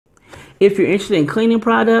If you're interested in cleaning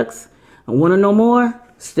products and want to know more,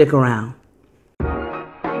 stick around.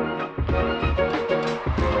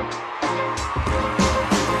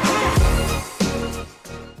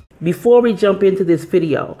 Before we jump into this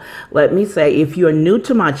video, let me say, if you're new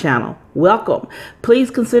to my channel, welcome.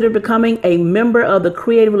 Please consider becoming a member of the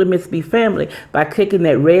CreativelyMsMe family by clicking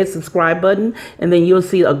that red subscribe button, and then you'll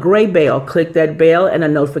see a gray bell. Click that bell and a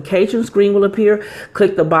notification screen will appear.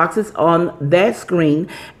 Click the boxes on that screen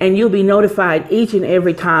and you'll be notified each and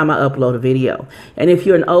every time I upload a video. And if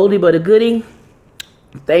you're an oldie but a goodie,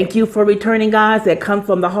 thank you for returning, guys. That comes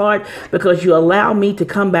from the heart because you allow me to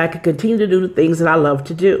come back and continue to do the things that I love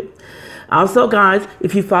to do. Also, guys,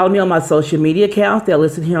 if you follow me on my social media accounts, they're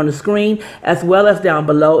listed here on the screen as well as down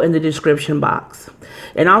below in the description box.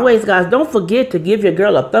 And always, guys, don't forget to give your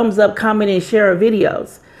girl a thumbs up, comment, and share her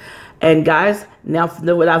videos. And guys, now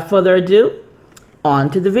without further ado, on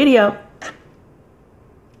to the video.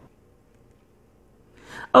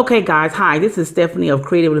 Okay, guys, hi, this is Stephanie of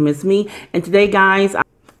CreativelyMsMe, and today, guys,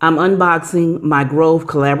 I'm unboxing my Grove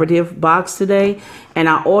Collaborative box today, and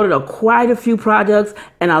I ordered quite a few products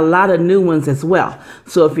and a lot of new ones as well.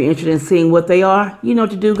 So if you're interested in seeing what they are, you know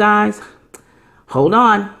what to do, guys. Hold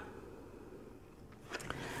on.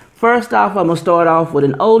 First off, I'm going to start off with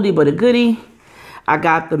an oldie but a goodie. I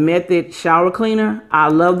got the Method shower cleaner. I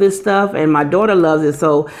love this stuff, and my daughter loves it,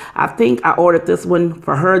 so I think I ordered this one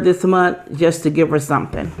for her this month just to give her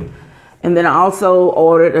something. And then I also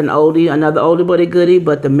ordered another oldie but a goodie,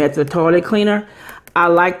 but the Method toilet cleaner. I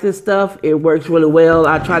like this stuff. It works really well.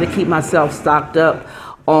 I try to keep myself stocked up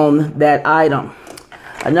on that item.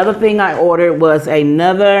 Another thing I ordered was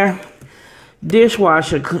another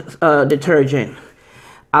dishwasher detergent.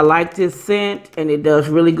 I like this scent, and it does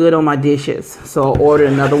really good on my dishes. So I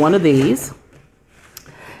ordered another one of these.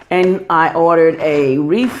 And I ordered a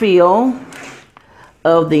refill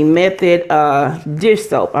of the Method dish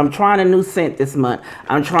soap. I'm trying a new scent this month.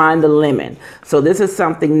 I'm trying the lemon. So this is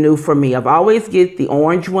something new for me. I've always get the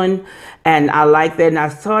orange one, and I like that. And I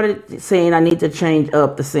started saying I need to change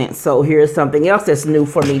up the scent. So here's something else that's new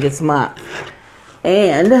for me this month.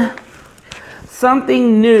 And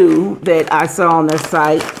something new that I saw on their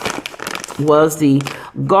site was the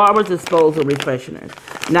garbage disposal refresheners.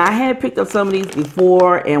 Now, I had picked up some of these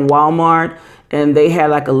before in Walmart, and they had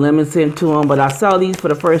like a lemon scent to them, but I saw these for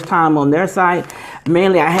the first time on their site.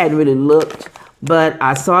 Mainly, I hadn't really looked, but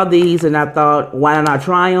I saw these and I thought, why don't I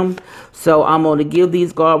try them? So I'm going to give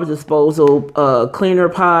these garbage disposal cleaner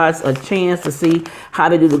pods a chance to see how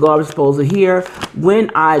to do the garbage disposal here.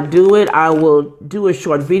 When I do it, I will do a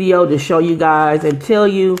short video to show you guys and tell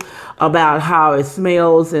you about how it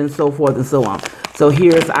smells and so forth and so on. So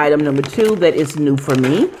here's item number 2 that is new for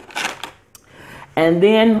me. And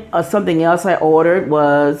then something else I ordered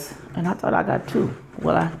was, and I thought I got 2.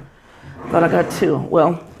 Well, I thought I got 2.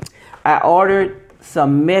 Well, I ordered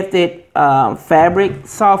some Method fabric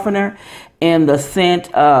softener in the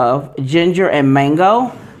scent of ginger and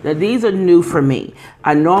mango. Now, these are new for me.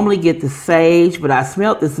 I normally get the sage, but I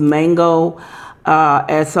smelled this mango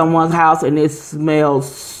at someone's house, and it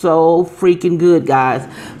smells so freaking good, guys.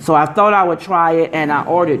 So I thought I would try it, and I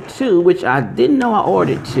ordered 2, which I didn't know I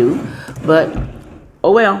ordered 2, but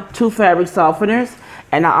oh well, 2 fabric softeners.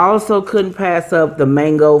 And I also couldn't pass up the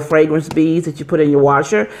mango fragrance beads that you put in your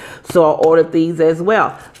washer. So I ordered these as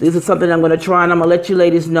well. These are something I'm going to try, and I'm going to let you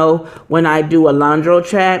ladies know when I do a laundry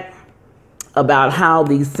chat about how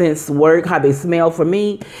these scents work, how they smell for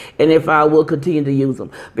me, and if I will continue to use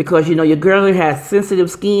them. Because, you know, your girl has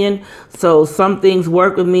sensitive skin, so some things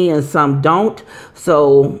work with me and some don't.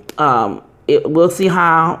 So we'll see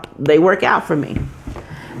how they work out for me.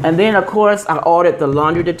 And then, of course, I ordered the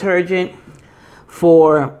laundry detergent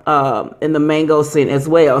for in the mango scent as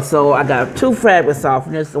well. So I got 2 fabric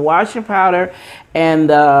softeners, the washing powder and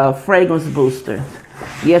the fragrance booster.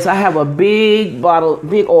 Yes, I have a big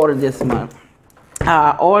order this month.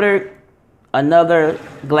 I ordered another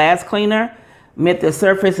glass cleaner, Method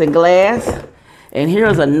surface and glass, and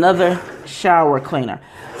here's another shower cleaner.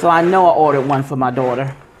 So I know I ordered one for my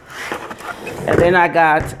daughter. And then I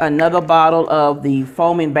got another bottle of the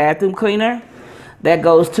foaming bathroom cleaner that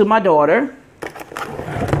goes to my daughter.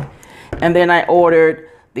 And then I ordered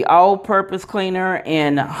the all-purpose cleaner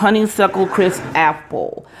in honeysuckle crisp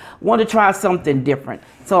apple. Want to try something different.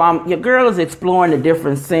 So your girl is exploring the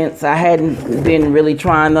different scents. I hadn't been really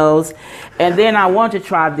trying those. And then I want to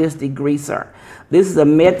try this degreaser. This is a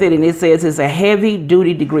Method, and it says it's a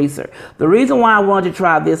heavy-duty degreaser. The reason why I wanted to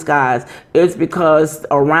try this, guys, is because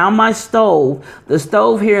around my stove, the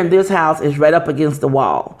stove here in this house is right up against the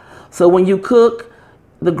wall. So when you cook,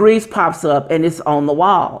 the grease pops up and it's on the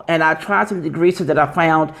wall. And I tried some of the greases that I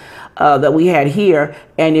found that we had here,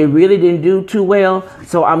 and it really didn't do too well.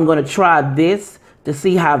 So I'm going to try this to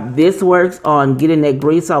see how this works on getting that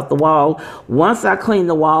grease off the wall. Once I clean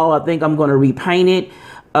the wall, I think I'm going to repaint it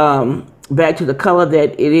back to the color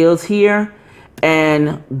that it is here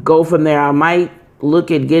and go from there. I might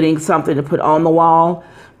look at getting something to put on the wall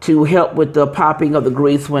to help with the popping of the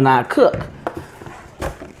grease when I cook.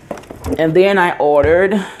 And then I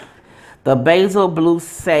ordered the Basil Blue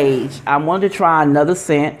Sage. I wanted to try another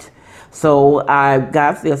scent, so I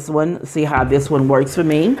got this one, see how this one works for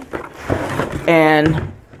me.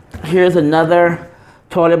 And here's another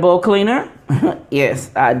toilet bowl cleaner.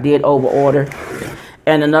 Yes, I did over order.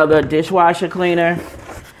 And another dishwasher cleaner.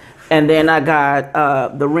 And then I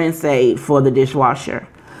got the rinse aid for the dishwasher.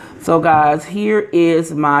 So guys, here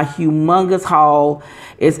is my humongous haul.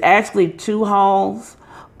 It's actually 2 hauls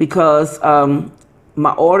because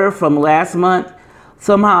my order from last month,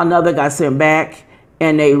 somehow or another got sent back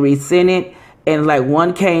and they resent it. And like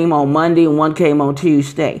one came on Monday and one came on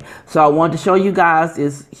Tuesday. So I want to show you guys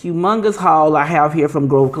this humongous haul I have here from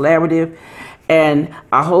Grove Collaborative. And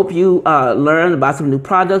I hope you learned about some new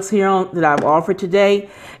products here that I've offered today.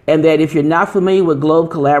 And that if you're not familiar with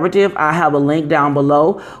Globe Collaborative, I have a link down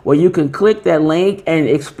below where you can click that link and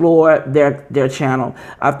explore their channel.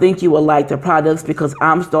 I think you will like their products because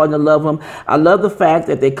I'm starting to love them. I love the fact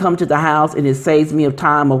that they come to the house and it saves me of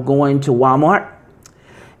time of going to Walmart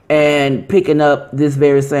and picking up this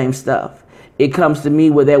very same stuff. It comes to me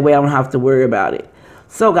where that way I don't have to worry about it.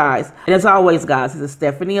 So guys, and as always guys, this is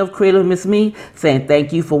Stephanie of CreativelyMsMe saying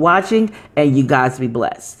thank you for watching and you guys be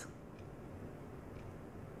blessed.